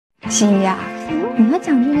心呀，你和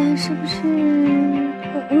蒋俊南是不是？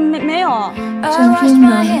没有。真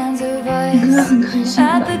的，你哥很喜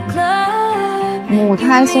欢母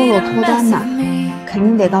胎 solo 脱单嘛，肯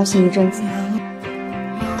定得高兴一阵子。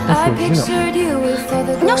我手机呢？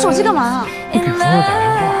你要手机干嘛？你给朋友打电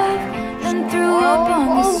话。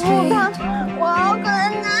我可能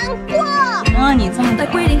难过。你这么的，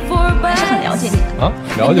还是很了解你的啊？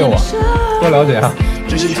了解我？多了解啊！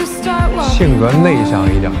性格内向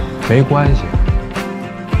一点没关系，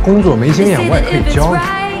工作没经验我也可以教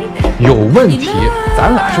你。有问题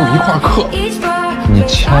咱俩就一块嗑，你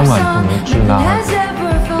千万不能知难而退，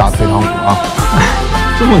大退堂鼓啊！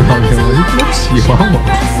这么难听吗？你不喜欢我？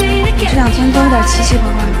这2天都有点奇奇怪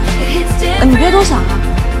怪的。你别多想啊，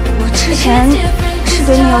我之前是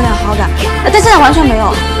对你有点好感，但现在完全没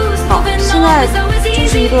有。现在就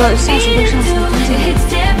是一个下属对上司的关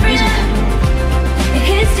键。